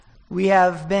We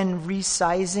have been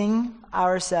resizing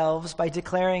ourselves by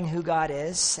declaring who God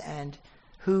is and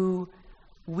who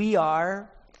we are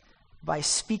by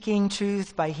speaking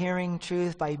truth, by hearing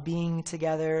truth, by being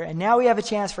together. And now we have a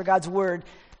chance for God's word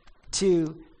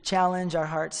to challenge our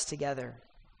hearts together.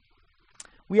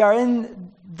 We are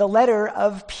in the letter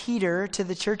of Peter to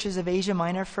the churches of Asia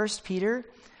Minor, 1 Peter.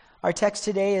 Our text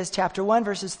today is chapter 1,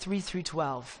 verses 3 through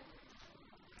 12.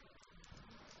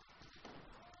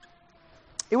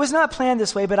 It was not planned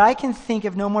this way, but I can think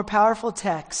of no more powerful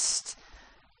text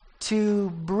to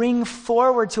bring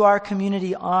forward to our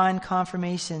community on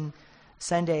Confirmation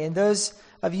Sunday. And those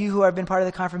of you who have been part of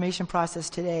the confirmation process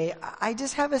today, I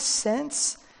just have a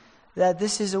sense that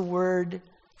this is a word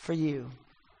for you.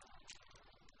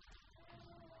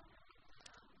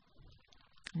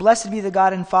 Blessed be the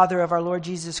God and Father of our Lord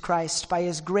Jesus Christ. By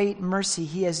his great mercy,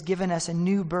 he has given us a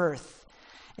new birth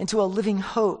into a living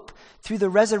hope through the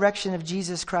resurrection of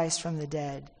Jesus Christ from the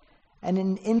dead,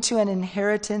 and into an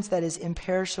inheritance that is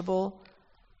imperishable,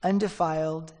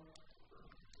 undefiled,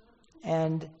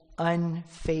 and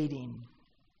unfading,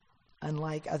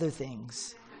 unlike other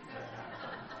things.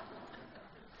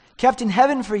 Kept in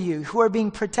heaven for you, who are being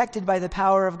protected by the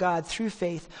power of God through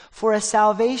faith for a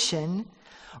salvation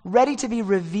ready to be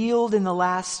revealed in the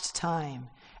last time.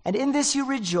 And in this you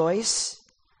rejoice,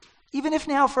 even if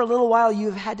now for a little while you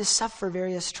have had to suffer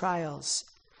various trials,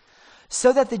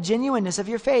 so that the genuineness of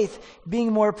your faith,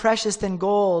 being more precious than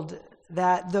gold,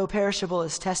 that though perishable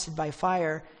is tested by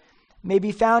fire, may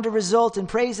be found to result in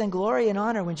praise and glory and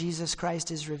honor when Jesus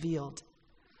Christ is revealed.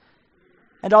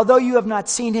 And although you have not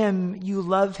seen him, you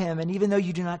love him. And even though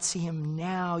you do not see him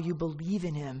now, you believe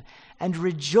in him and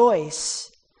rejoice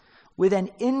with an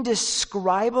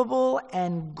indescribable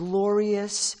and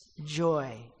glorious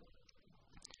joy.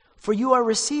 For you are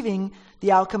receiving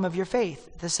the outcome of your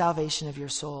faith, the salvation of your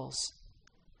souls.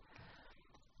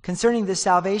 Concerning this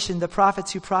salvation, the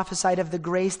prophets who prophesied of the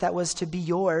grace that was to be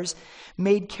yours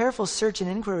made careful search and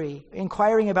inquiry,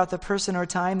 inquiring about the person or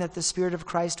time that the Spirit of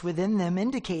Christ within them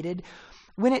indicated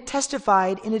when it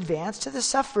testified in advance to the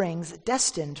sufferings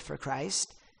destined for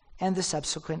Christ and the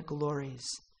subsequent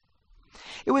glories.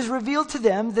 It was revealed to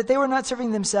them that they were not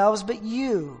serving themselves, but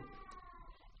you,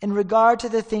 in regard to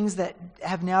the things that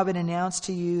have now been announced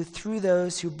to you through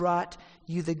those who brought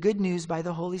you the good news by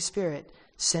the Holy Spirit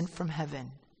sent from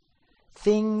heaven,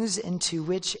 things into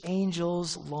which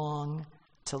angels long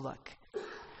to look.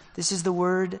 This is the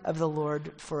word of the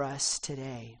Lord for us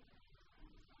today.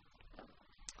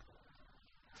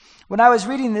 When I was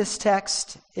reading this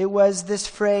text, it was this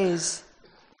phrase,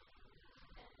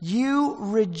 you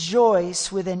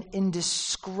rejoice with an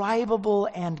indescribable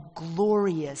and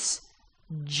glorious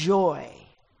joy.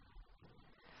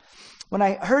 When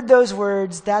I heard those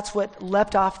words, that's what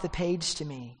leapt off the page to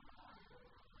me.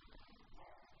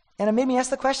 And it made me ask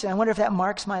the question, I wonder if that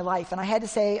marks my life. And I had to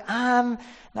say, I'm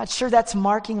not sure that's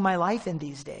marking my life in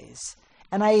these days.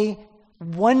 And I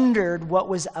wondered what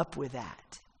was up with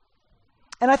that.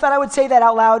 And I thought I would say that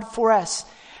out loud for us.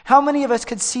 How many of us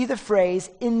could see the phrase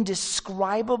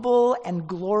indescribable and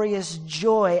glorious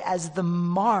joy as the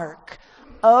mark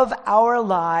of our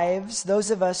lives,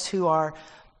 those of us who are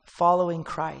following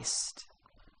Christ?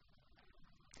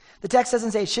 The text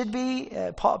doesn't say it should be.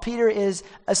 Peter is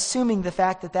assuming the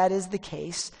fact that that is the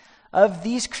case of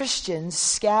these Christians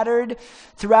scattered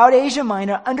throughout Asia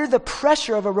Minor under the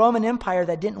pressure of a Roman Empire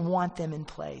that didn't want them in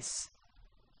place.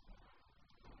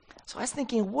 So I was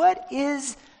thinking, what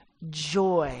is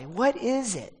joy? What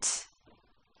is it?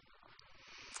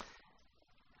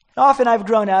 Often I've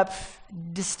grown up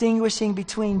distinguishing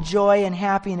between joy and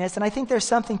happiness, and I think there's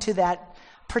something to that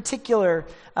particular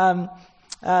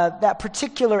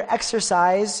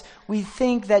exercise. We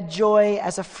think that joy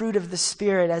as a fruit of the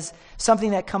Spirit, as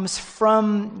something that comes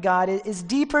from God, is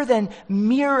deeper than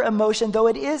mere emotion, though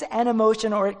it is an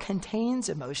emotion or it contains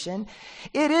emotion.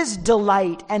 It is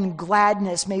delight and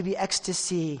gladness, maybe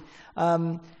ecstasy.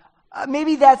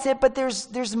 Maybe that's it, but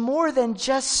there's more than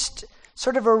just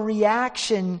sort of a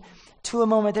reaction to a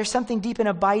moment. There's something deep and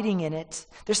abiding in it.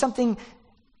 There's something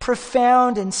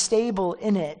profound and stable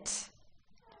in it.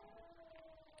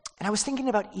 And I was thinking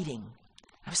about eating.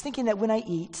 I was thinking that when I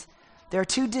eat, there are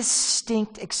two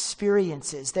distinct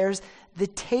experiences. There's the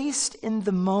taste in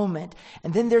the moment,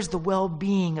 and then there's the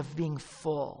well-being of being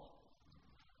full.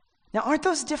 Now, aren't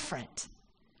those different?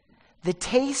 The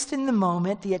taste in the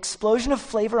moment, the explosion of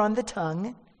flavor on the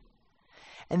tongue,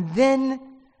 and then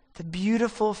the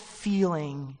beautiful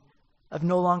feeling of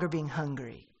no longer being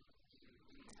hungry.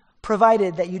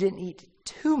 Provided that you didn't eat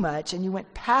too much and you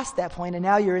went past that point and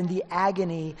now you're in the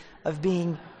agony of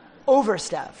being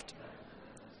overstuffed.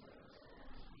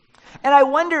 And I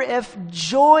wonder if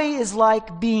joy is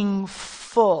like being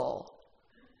full.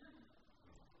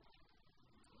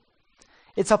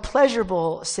 It's a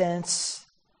pleasurable sense,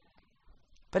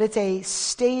 but it's a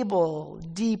stable,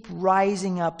 deep,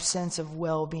 rising up sense of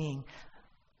well-being.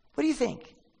 What do you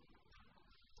think?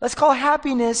 Let's call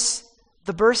happiness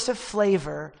the burst of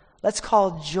flavor. Let's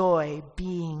call joy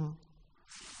being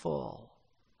full.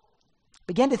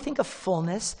 Begin to think of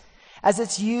fullness as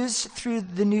it's used through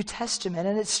the New Testament,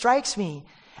 and it strikes me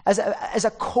as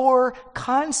a core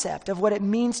concept of what it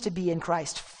means to be in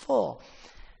Christ, full.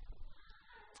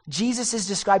 Jesus is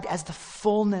described as the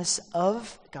fullness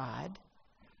of God.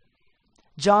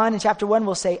 John in chapter 1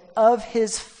 will say, of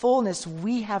his fullness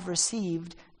we have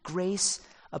received grace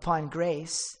upon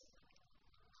grace.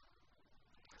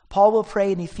 Paul will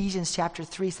pray in Ephesians chapter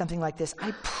 3 something like this: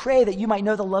 I pray that you might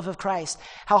know the love of Christ,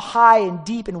 how high and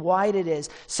deep and wide it is,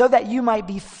 so that you might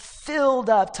be filled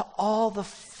up to all the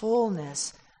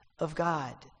fullness of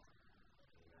God.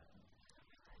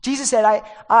 Jesus said,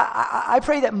 I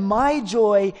pray that my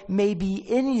joy may be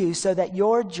in you so that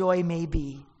your joy may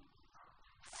be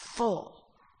full.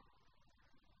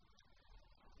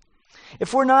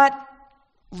 If we're not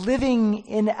living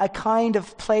in a kind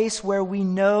of place where we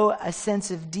know a sense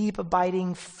of deep,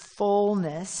 abiding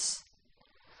fullness,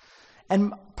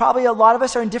 and probably a lot of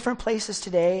us are in different places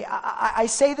today, I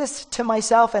say this to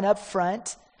myself and up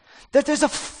front, that there's a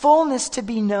fullness to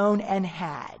be known and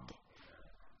had.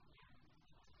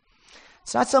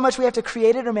 It's not so much we have to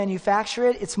create it or manufacture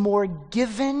it, it's more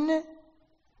given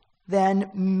than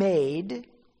made.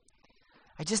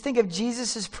 I just think of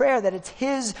Jesus' prayer that it's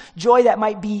his joy that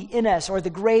might be in us, or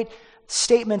the great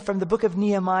statement from the book of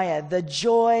Nehemiah, the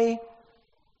joy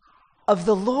of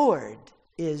the Lord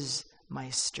is my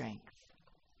strength.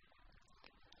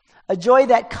 A joy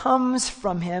that comes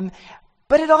from him,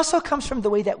 but it also comes from the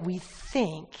way that we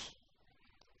think,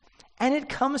 and it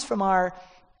comes from our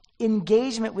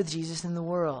engagement with Jesus in the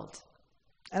world.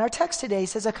 And our text today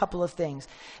says a couple of things.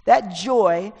 That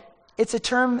joy, it's a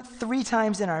term 3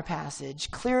 times in our passage.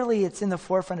 Clearly, it's in the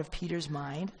forefront of Peter's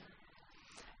mind.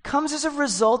 Comes as a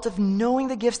result of knowing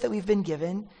the gifts that we've been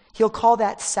given. He'll call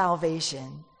that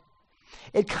salvation.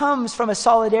 It comes from a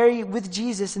solidarity with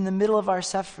Jesus in the middle of our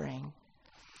suffering.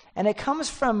 And it comes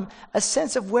from a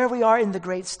sense of where we are in the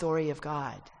great story of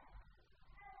God.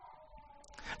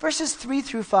 Verses 3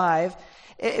 through 5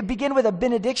 it begin with a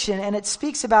benediction, and it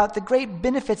speaks about the great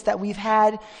benefits that we've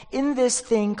had in this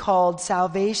thing called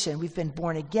salvation. We've been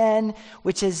born again,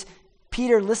 which is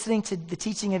Peter listening to the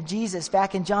teaching of Jesus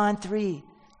back in John 3.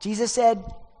 Jesus said,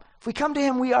 if we come to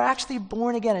him, we are actually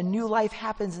born again. A new life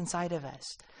happens inside of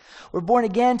us. We're born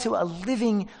again to a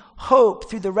living hope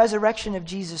through the resurrection of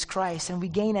Jesus Christ, and we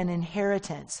gain an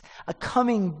inheritance, a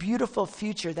coming beautiful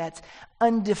future that's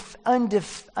undefiable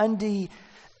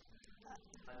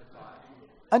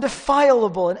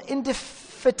and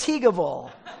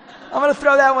indefatigable. I'm going to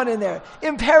throw that one in there.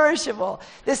 Imperishable.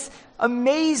 This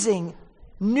amazing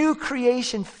new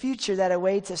creation future that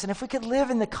awaits us. And if we could live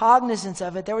in the cognizance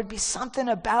of it, there would be something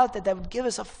about that would give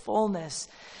us a fullness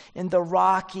in the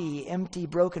rocky, empty,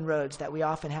 broken roads that we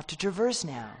often have to traverse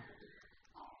now.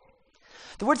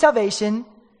 The word salvation,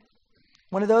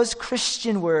 one of those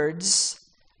Christian words.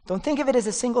 Don't think of it as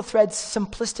a single-thread,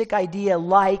 simplistic idea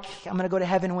like, I'm going to go to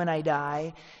heaven when I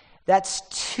die. That's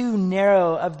too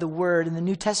narrow of the word. In the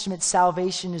New Testament,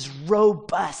 salvation is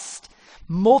robust,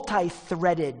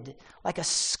 multi-threaded, like a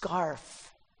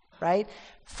scarf, right?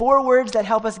 4 words that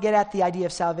help us get at the idea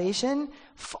of salvation.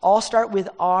 All start with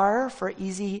R for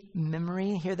easy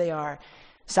memory. Here they are.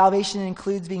 Salvation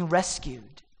includes being rescued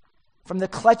from the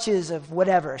clutches of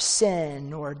whatever,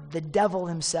 sin or the devil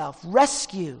himself.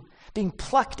 Rescue. Being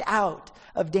plucked out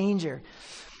of danger.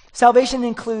 Salvation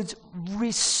includes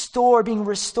being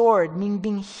restored, meaning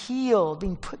being healed,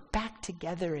 being put back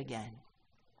together again.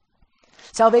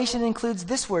 Salvation includes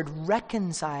this word,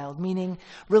 reconciled, meaning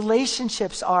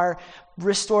relationships are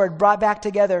restored, brought back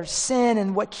together. Sin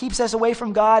and what keeps us away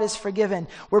from God is forgiven.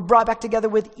 We're brought back together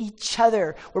with each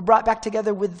other. We're brought back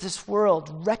together with this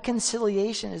world.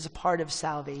 Reconciliation is a part of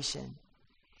salvation.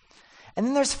 And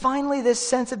then there's finally this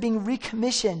sense of being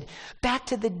recommissioned back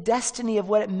to the destiny of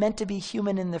what it meant to be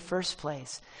human in the first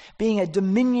place. Being a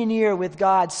dominioneer with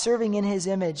God, serving in his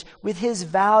image, with his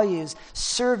values,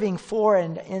 serving for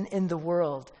and in the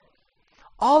world.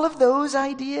 All of those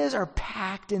ideas are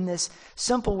packed in this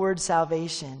simple word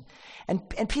salvation.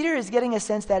 And Peter is getting a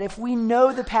sense that if we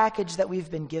know the package that we've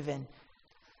been given,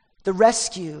 the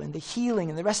rescue and the healing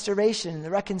and the restoration and the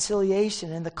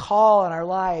reconciliation and the call on our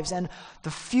lives and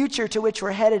the future to which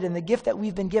we're headed and the gift that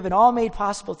we've been given, all made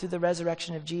possible through the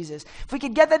resurrection of Jesus. If we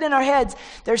could get that in our heads,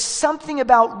 there's something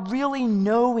about really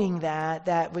knowing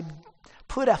that would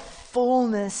put a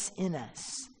fullness in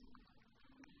us.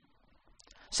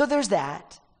 So there's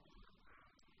that.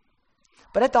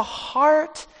 But at the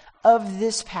heart of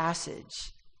this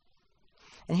passage,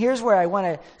 and here's where I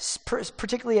want to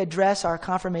particularly address our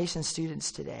confirmation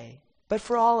students today, but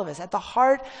for all of us, at the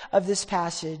heart of this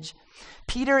passage,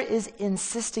 Peter is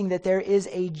insisting that there is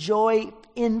a joy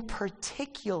in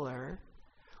particular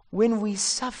when we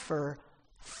suffer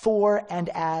for and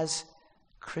as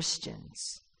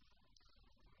Christians.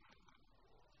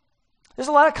 There's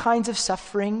a lot of kinds of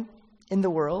suffering in the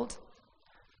world.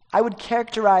 I would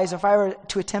characterize, if I were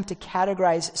to attempt to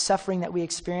categorize suffering that we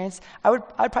experience, I'd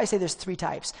probably say there's 3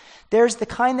 types. There's the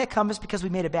kind that comes because we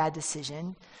made a bad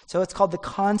decision. So it's called the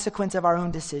consequence of our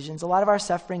own decisions. A lot of our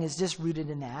suffering is just rooted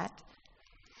in that.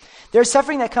 There's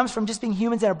suffering that comes from just being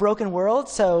humans in a broken world.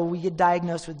 So we get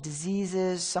diagnosed with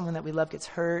diseases, someone that we love gets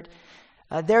hurt.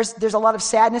 There's a lot of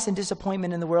sadness and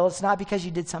disappointment in the world. It's not because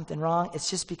you did something wrong. It's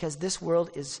just because this world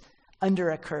is under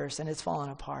a curse and it's fallen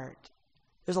apart.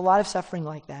 There's a lot of suffering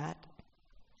like that.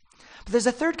 But there's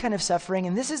a third kind of suffering,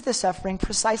 and this is the suffering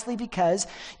precisely because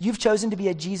you've chosen to be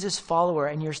a Jesus follower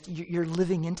and you're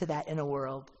living into that in a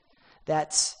world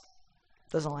that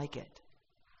doesn't like it.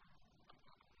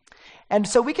 And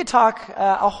so we could talk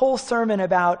a whole sermon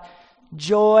about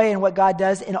joy and what God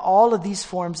does in all of these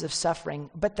forms of suffering.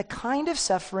 But the kind of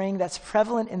suffering that's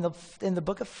prevalent in the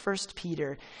book of 1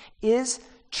 Peter is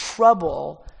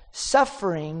trouble,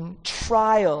 suffering,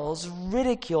 trials,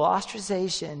 ridicule,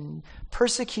 ostracization,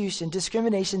 persecution,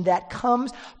 discrimination that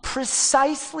comes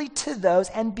precisely to those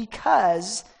and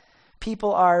because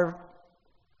people are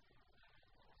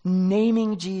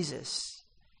naming Jesus,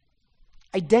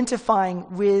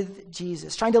 identifying with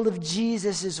Jesus, trying to live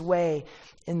Jesus' way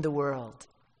in the world.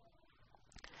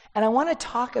 And I want to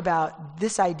talk about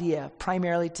this idea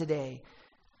primarily today.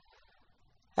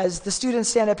 As the students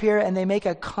stand up here and they make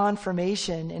a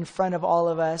confirmation in front of all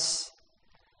of us,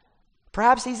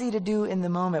 perhaps easy to do in the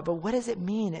moment, but what does it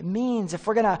mean? It means if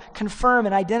we're going to confirm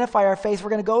and identify our faith, we're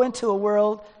going to go into a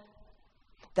world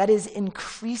that is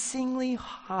increasingly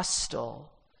hostile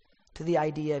to the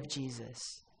idea of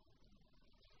Jesus.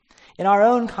 In our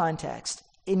own context,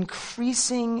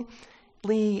 increasingly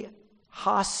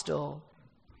hostile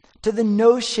to the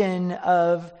notion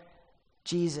of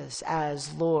Jesus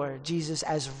as Lord, Jesus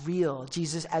as real,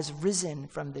 Jesus as risen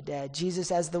from the dead,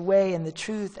 Jesus as the way and the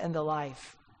truth and the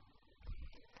life.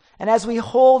 And as we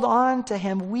hold on to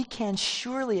him, we can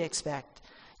surely expect,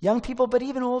 young people, but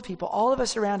even old people, all of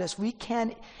us around us, we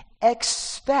can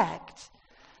expect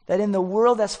that in the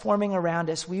world that's forming around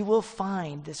us, we will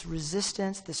find this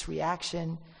resistance, this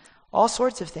reaction, all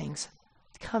sorts of things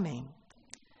coming.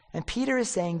 And Peter is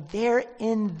saying there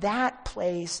in that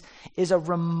place is a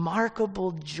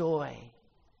remarkable joy.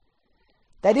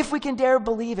 That if we can dare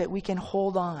believe it, we can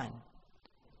hold on.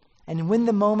 And when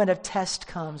the moment of test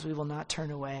comes, we will not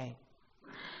turn away.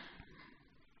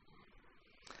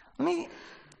 Let me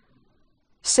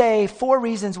say 4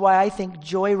 reasons why I think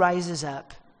joy rises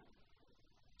up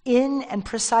in and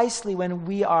precisely when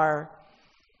we are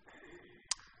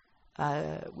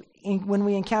when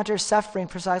we encounter suffering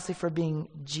precisely for being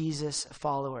Jesus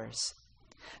followers.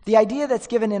 The idea that's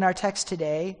given in our text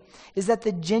today is that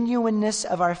the genuineness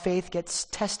of our faith gets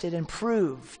tested and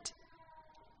proved.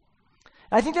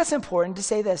 And I think that's important to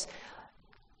say this.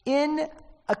 In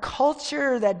a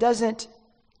culture that doesn't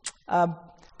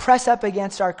press up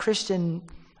against our Christian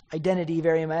identity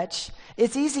very much,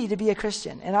 it's easy to be a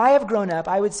Christian. And I have grown up,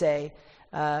 I would say,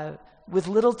 with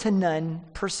little to none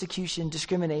persecution,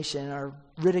 discrimination, or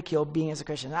ridicule being as a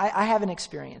Christian. I haven't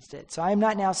experienced it, so I'm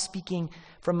not now speaking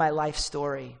from my life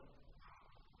story.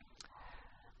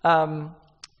 And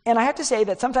I have to say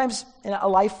that sometimes in a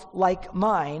life like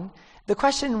mine, the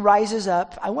question rises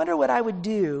up, I wonder what I would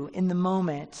do in the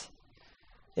moment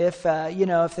if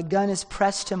the gun is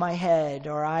pressed to my head,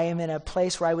 or I am in a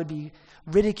place where I would be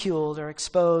ridiculed or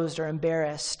exposed or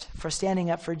embarrassed for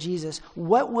standing up for Jesus.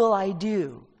 What will I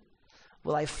do?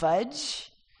 Will I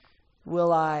fudge?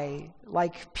 Will I,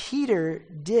 like Peter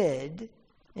did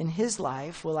in his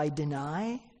life, will I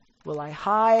deny? Will I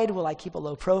hide? Will I keep a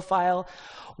low profile?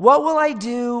 What will I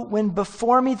do when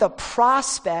before me the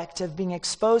prospect of being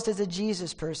exposed as a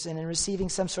Jesus person and receiving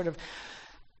some sort of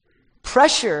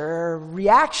pressure or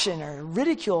reaction or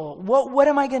ridicule, what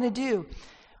am I going to do?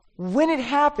 When it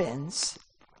happens,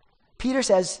 Peter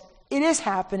says, it is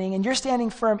happening and you're standing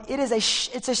firm,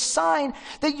 it's a sign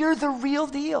that you're the real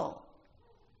deal.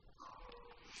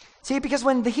 See, because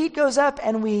when the heat goes up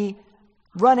and we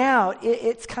run out,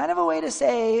 it's kind of a way to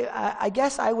say, I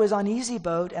guess I was on Easy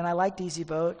Boat and I liked Easy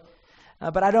Boat,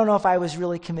 but I don't know if I was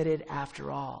really committed after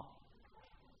all.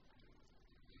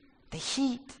 The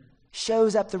heat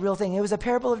shows up the real thing. It was a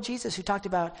parable of Jesus who talked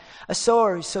about a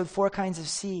sower who sowed 4 kinds of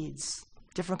seeds,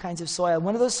 different kinds of soil.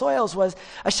 One of those soils was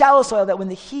a shallow soil that when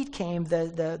the heat came,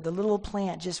 the little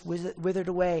plant just withered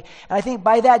away. And I think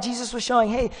by that, Jesus was showing,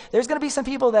 hey, there's going to be some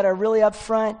people that are really up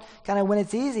front, kind of when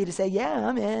it's easy to say, yeah,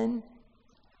 I'm in.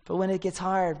 But when it gets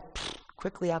hard,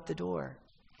 quickly out the door.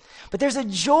 But there's a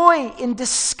joy in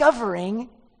discovering,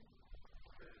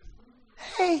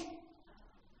 hey,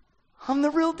 I'm the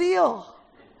real deal.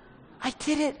 I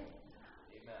did it.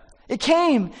 It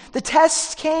came. The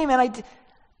tests came, and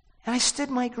I stood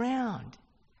my ground.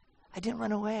 I didn't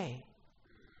run away.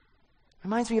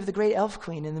 Reminds me of the great elf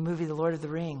queen in the movie The Lord of the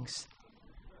Rings.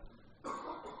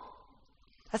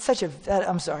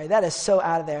 That is so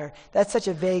out of there. That's such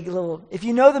a vague little, if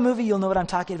you know the movie, you'll know what I'm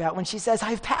talking about. When she says,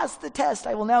 I've passed the test,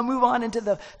 I will now move on into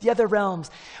the other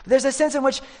realms. But there's a sense in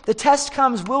which the test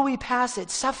comes, will we pass it?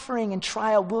 Suffering and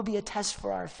trial will be a test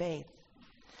for our faith.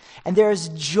 And there is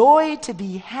joy to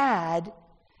be had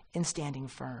in standing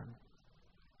firm.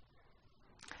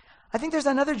 I think there's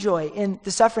another joy in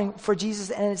the suffering for Jesus,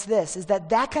 and it's this, is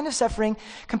that kind of suffering,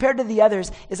 compared to the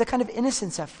others, is a kind of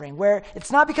innocent suffering, where it's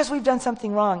not because we've done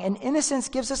something wrong, and innocence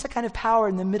gives us a kind of power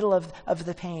in the middle of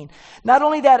the pain. Not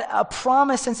only that, a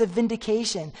promised sense of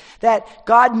vindication, that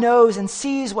God knows and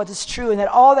sees what is true, and that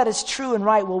all that is true and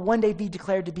right will one day be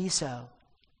declared to be so.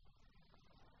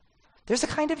 There's a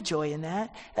kind of joy in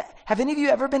that. Have any of you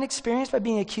ever been experienced by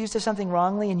being accused of something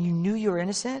wrongly and you knew you were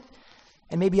innocent?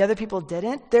 And maybe other people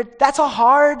didn't? That's a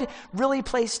hard, really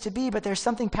place to be, but there's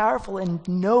something powerful in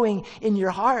knowing in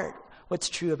your heart what's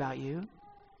true about you.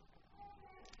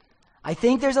 I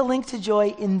think there's a link to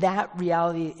joy in that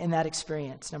reality, in that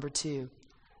experience, number 2.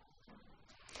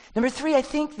 Number 3, I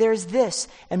think there's this,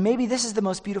 and maybe this is the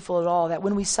most beautiful of all, that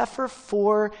when we suffer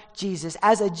for Jesus,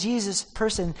 as a Jesus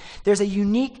person, there's a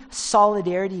unique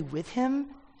solidarity with him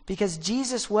because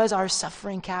Jesus was our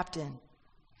suffering captain.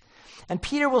 And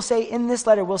Peter will say in this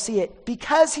letter, we'll see it,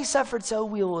 because he suffered, so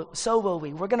will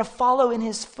we. We're going to follow in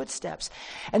his footsteps.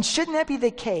 And shouldn't that be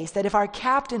the case, that if our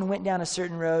captain went down a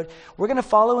certain road, we're going to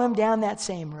follow him down that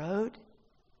same road?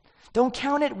 Don't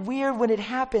count it weird when it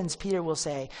happens, Peter will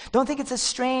say. Don't think it's as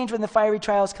strange when the fiery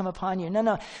trials come upon you.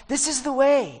 No, this is the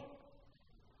way.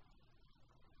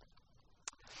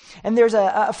 And there's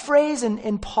a phrase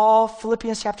in Paul,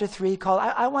 Philippians chapter 3, called,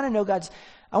 I want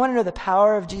to know the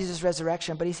power of Jesus'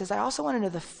 resurrection, but he says, I also want to know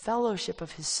the fellowship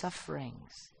of his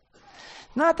sufferings.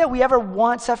 Not that we ever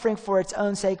want suffering for its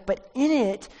own sake, but in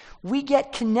it, we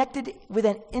get connected with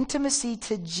an intimacy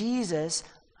to Jesus,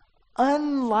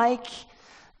 unlike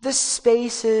the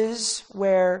spaces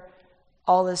where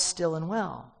all is still and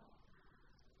well.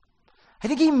 I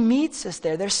think he meets us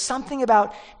there. There's something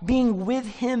about being with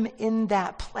him in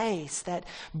that place that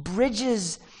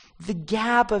bridges the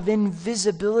gap of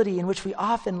invisibility in which we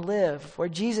often live, where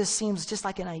Jesus seems just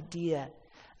like an idea,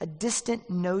 a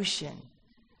distant notion.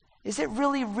 Is it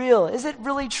really real? Is it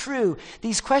really true?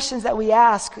 These questions that we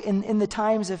ask in the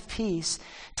times of peace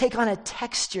take on a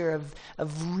texture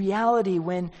of reality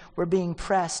when we're being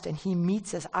pressed, and he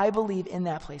meets us, I believe, in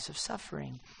that place of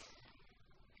suffering.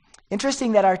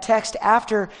 Interesting that our text,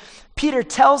 after Peter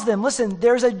tells them, listen,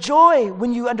 there's a joy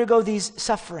when you undergo these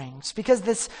sufferings, because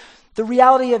the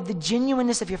reality of the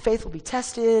genuineness of your faith will be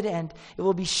tested, and it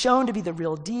will be shown to be the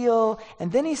real deal.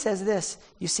 And then he says this,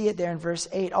 you see it there in verse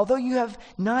 8, although you have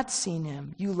not seen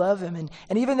him, you love him.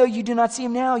 And even though you do not see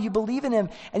him now, you believe in him,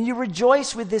 and you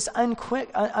rejoice with this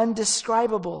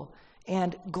undescribable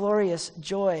and glorious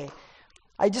joy.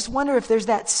 I just wonder if there's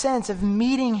that sense of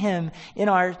meeting him in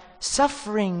our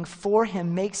suffering for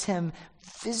him makes him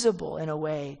visible in a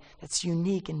way that's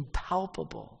unique and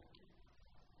palpable.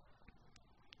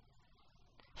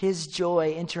 His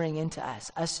joy entering into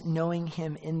us knowing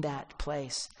him in that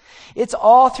place. It's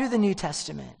all through the New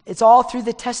Testament. It's all through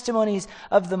the testimonies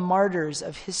of the martyrs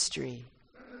of history.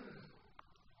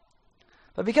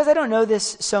 But because I don't know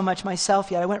this so much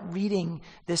myself yet, I went reading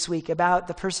this week about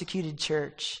the persecuted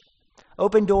church.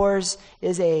 Open Doors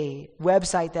is a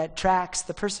website that tracks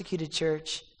the persecuted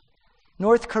church.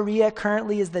 North Korea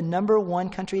currently is the number 1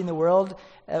 country in the world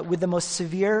with the most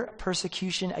severe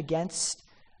persecution against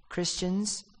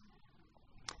Christians.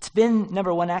 It's been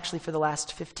number 1 actually for the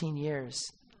last 15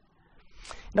 years.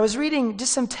 And I was reading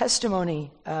just some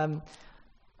testimony from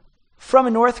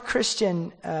a North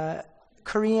Korean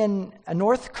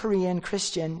North Korean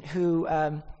Christian who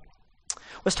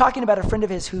was talking about a friend of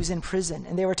his who's in prison,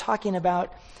 and they were talking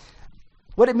about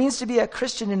what it means to be a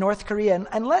Christian in North Korea.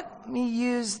 And let me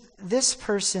use this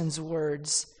person's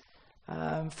words,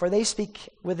 for they speak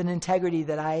with an integrity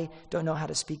that I don't know how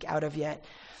to speak out of yet.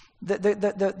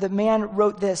 The man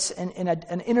wrote this in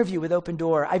an interview with Open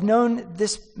Door. I've known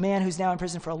this man who's now in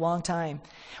prison for a long time.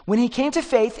 When he came to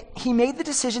faith, he made the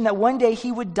decision that one day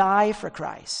he would die for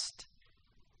Christ.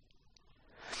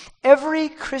 Every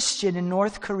Christian in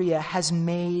North Korea has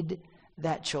made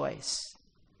that choice.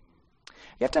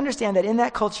 You have to understand that in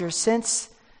that culture, since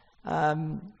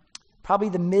probably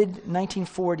the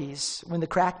mid-1940s, when the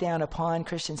crackdown upon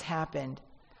Christians happened,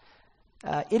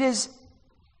 it is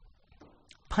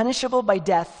punishable by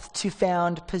death to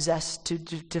found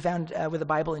with a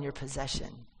Bible in your possession.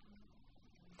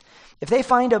 If they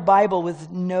find a Bible with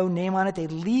no name on it, they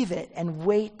leave it and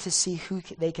wait to see who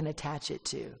they can attach it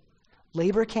to.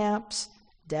 Labor camps,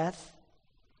 death.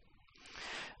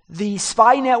 The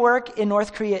spy network in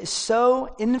North Korea is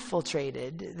so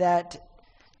infiltrated that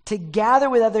to gather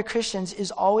with other Christians is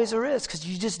always a risk, because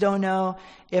you just don't know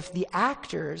if the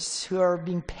actors who are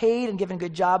being paid and given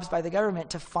good jobs by the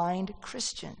government to find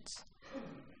Christians.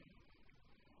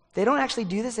 They don't actually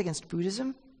do this against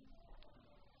Buddhism.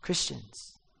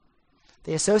 Christians.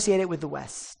 They associate it with the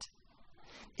West.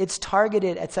 It's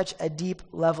targeted at such a deep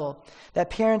level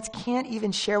that parents can't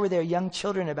even share with their young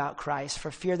children about Christ for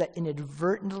fear that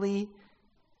inadvertently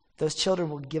those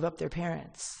children will give up their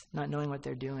parents, not knowing what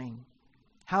they're doing.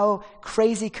 How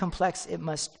crazy complex it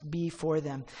must be for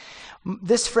them.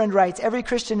 This friend writes, every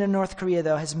Christian in North Korea,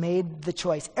 though, has made the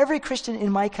choice. Every Christian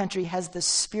in my country has the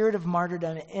spirit of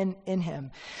martyrdom in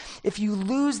him. If you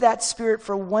lose that spirit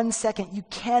for 1 second, you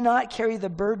cannot carry the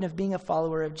burden of being a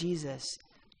follower of Jesus.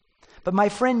 But my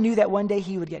friend knew that one day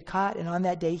he would get caught, and on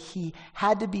that day he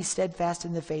had to be steadfast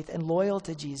in the faith and loyal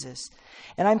to Jesus.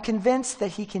 And I'm convinced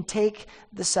that he can take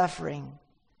the suffering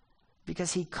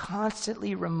because he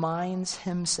constantly reminds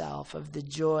himself of the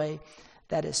joy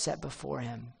that is set before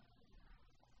him.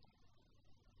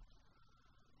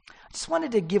 I just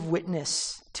wanted to give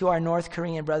witness to our North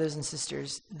Korean brothers and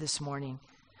sisters this morning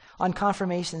on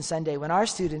Confirmation Sunday, when our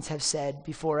students have said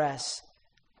before us,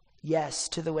 yes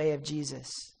to the way of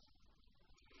Jesus.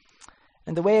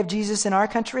 And the way of Jesus in our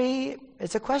country,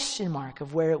 it's a question mark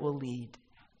of where it will lead,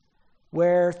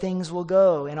 where things will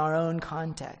go in our own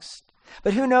context.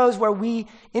 But who knows where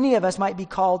any of us might be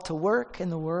called to work in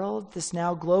the world, this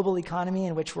now global economy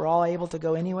in which we're all able to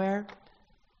go anywhere.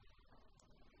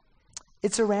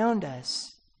 It's around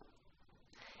us.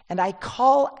 And I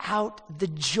call out the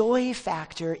joy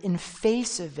factor in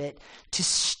face of it to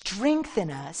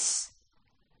strengthen us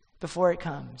before it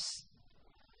comes.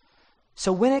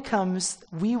 So when it comes,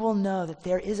 we will know that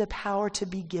there is a power to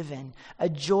be given, a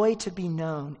joy to be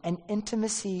known, an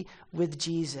intimacy with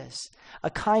Jesus, a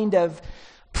kind of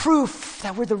proof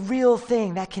that we're the real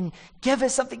thing that can give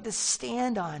us something to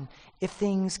stand on if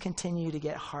things continue to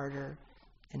get harder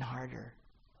and harder.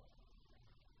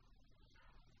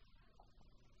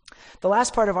 The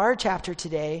last part of our chapter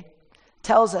today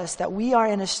tells us that we are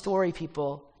in a story,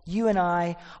 people. You and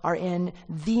I are in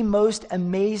the most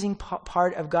amazing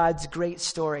part of God's great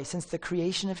story since the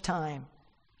creation of time.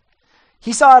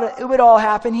 He saw it would all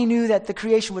happen. He knew that the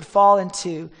creation would fall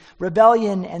into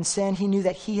rebellion and sin. He knew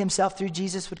that he himself, through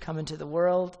Jesus, would come into the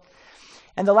world.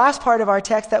 And the last part of our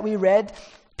text that we read,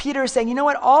 Peter is saying, you know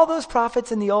what? All those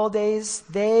prophets in the old days,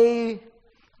 they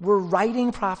were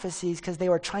writing prophecies because they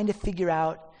were trying to figure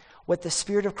out what the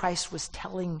Spirit of Christ was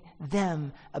telling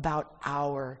them about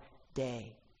our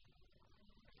day.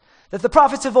 That the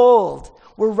prophets of old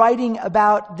were writing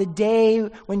about the day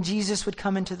when Jesus would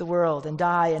come into the world and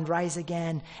die and rise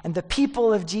again, and the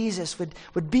people of Jesus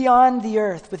would be on the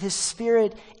earth with his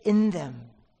Spirit in them.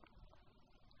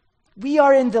 We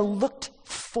are in the looked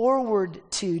forward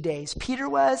to days. Peter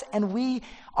was, and we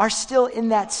are still in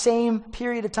that same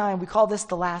period of time. We call this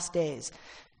the last days.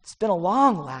 It's been a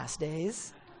long last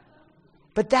days,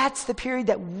 but that's the period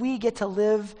that we get to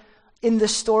live in the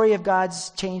story of God's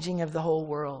changing of the whole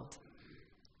world.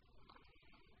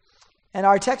 And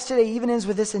our text today even ends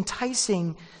with this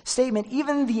enticing statement.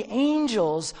 Even the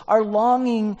angels are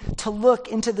longing to look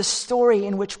into the story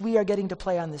in which we are getting to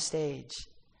play on the stage.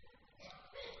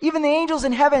 Even the angels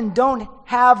in heaven don't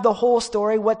have the whole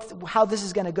story, how this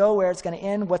is going to go, where it's going to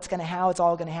end, how it's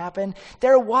all going to happen.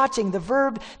 They're watching. The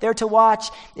verb there to watch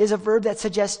is a verb that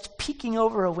suggests peeking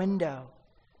over a window.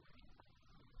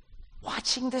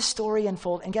 watching this story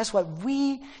unfold. And guess what?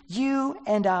 We, you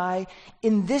and I,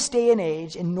 in this day and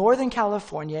age, in Northern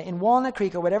California, in Walnut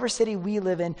Creek, or whatever city we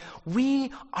live in,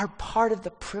 we are part of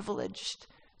the privileged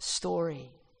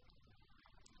story.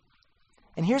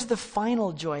 And here's the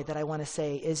final joy that I want to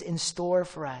say is in store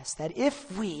for us, that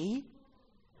if we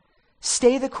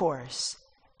stay the course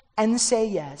and say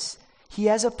yes, he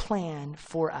has a plan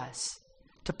for us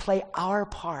to play our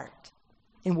part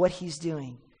in what he's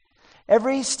doing.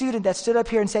 Every student that stood up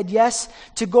here and said yes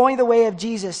to going the way of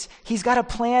Jesus, he's got a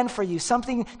plan for you,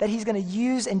 something that he's going to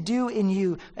use and do in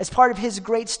you as part of his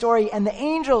great story. And the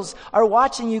angels are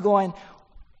watching you going,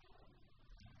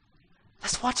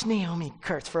 let's watch Naomi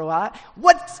Kurtz for a while.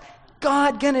 What's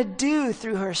God going to do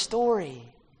through her story?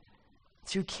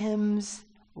 Through Kim's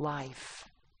life?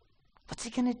 What's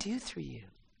he going to do through you?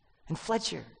 And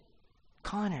Fletcher,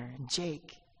 Connor, and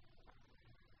Jake,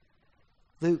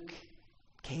 Luke,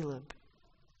 Caleb.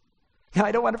 Now,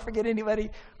 I don't want to forget anybody.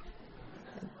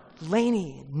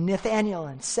 Lainey, Nathaniel,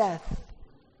 and Seth.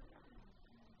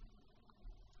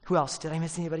 Who else? Did I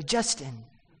miss anybody? Justin.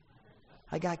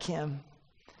 I got Kim.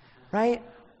 Right?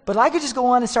 But I could just go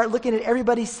on and start looking at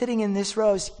everybody sitting in this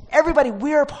row. Everybody,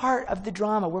 we're part of the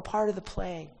drama. We're part of the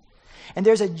play. And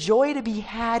there's a joy to be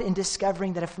had in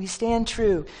discovering that if we stand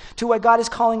true to what God is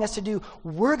calling us to do,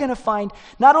 we're going to find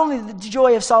not only the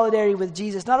joy of solidarity with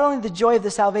Jesus, not only the joy of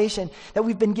the salvation that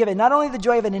we've been given, not only the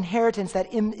joy of an inheritance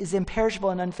that is imperishable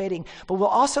and unfading, but we'll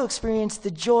also experience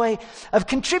the joy of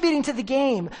contributing to the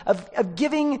game, of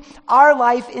giving our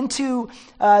life into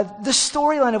the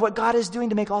storyline of what God is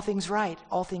doing to make all things right,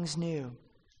 all things new.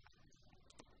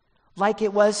 Like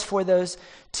it was for those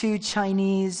two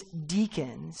Chinese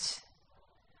deacons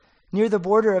near the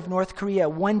border of North Korea.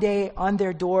 One day on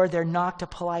their door, they knocked a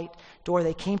polite door.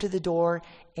 They came to the door,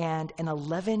 and an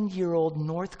 11-year-old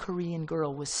North Korean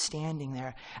girl was standing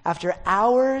there. After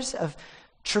hours of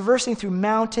traversing through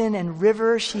mountain and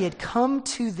river, she had come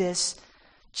to this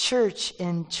church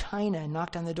in China and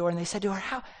knocked on the door, and they said to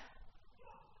her,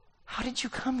 How did you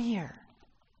come here?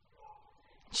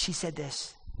 She said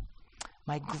this,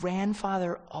 my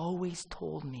grandfather always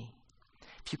told me,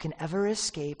 if you can ever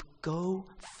escape, go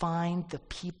find the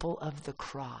people of the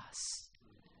cross.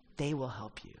 They will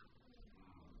help you.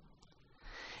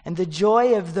 And the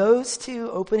joy of those two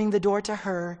opening the door to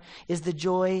her is the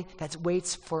joy that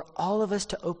waits for all of us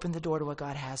to open the door to what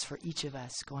God has for each of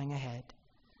us going ahead.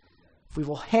 If we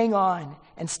will hang on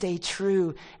and stay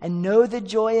true and know the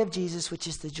joy of Jesus, which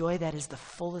is the joy that is the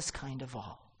fullest kind of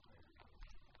all.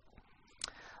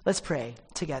 Let's pray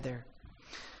together.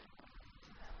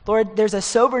 Lord, there's a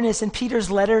soberness in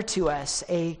Peter's letter to us,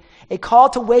 a call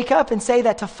to wake up and say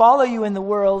that to follow you in the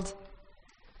world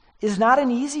is not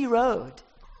an easy road,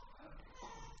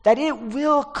 that it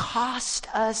will cost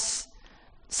us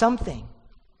something.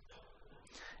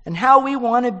 And how we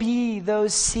want to be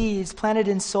those seeds planted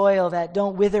in soil that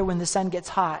don't wither when the sun gets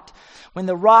hot, when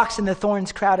the rocks and the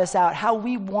thorns crowd us out, how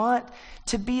we want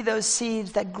to be those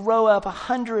seeds that grow up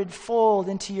 100-fold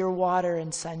into your water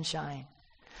and sunshine.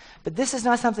 But this is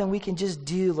not something we can just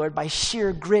do, Lord, by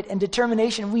sheer grit and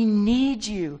determination. We need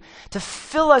you to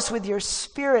fill us with your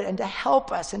Spirit and to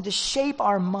help us and to shape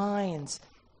our minds.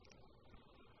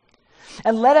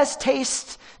 And let us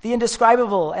taste the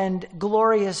indescribable and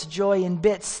glorious joy in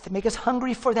bits that make us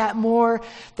hungry for that more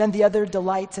than the other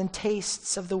delights and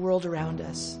tastes of the world around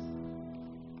us.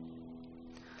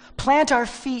 Plant our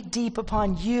feet deep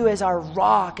upon you as our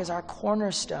rock, as our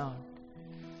cornerstone.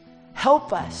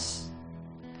 Help us.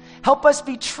 Help us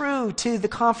be true to the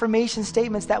confirmation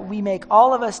statements that we make,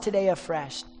 all of us today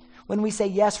afresh, when we say,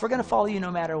 yes, we're going to follow you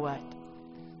no matter what.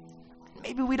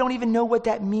 Maybe we don't even know what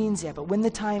that means yet, but when the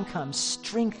time comes,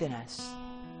 strengthen us.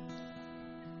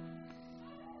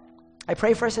 I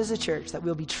pray for us as a church that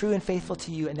we'll be true and faithful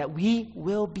to you and that we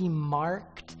will be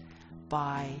marked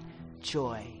by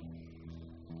joy.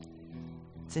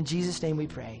 It's in Jesus' name we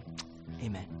pray.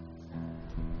 Amen.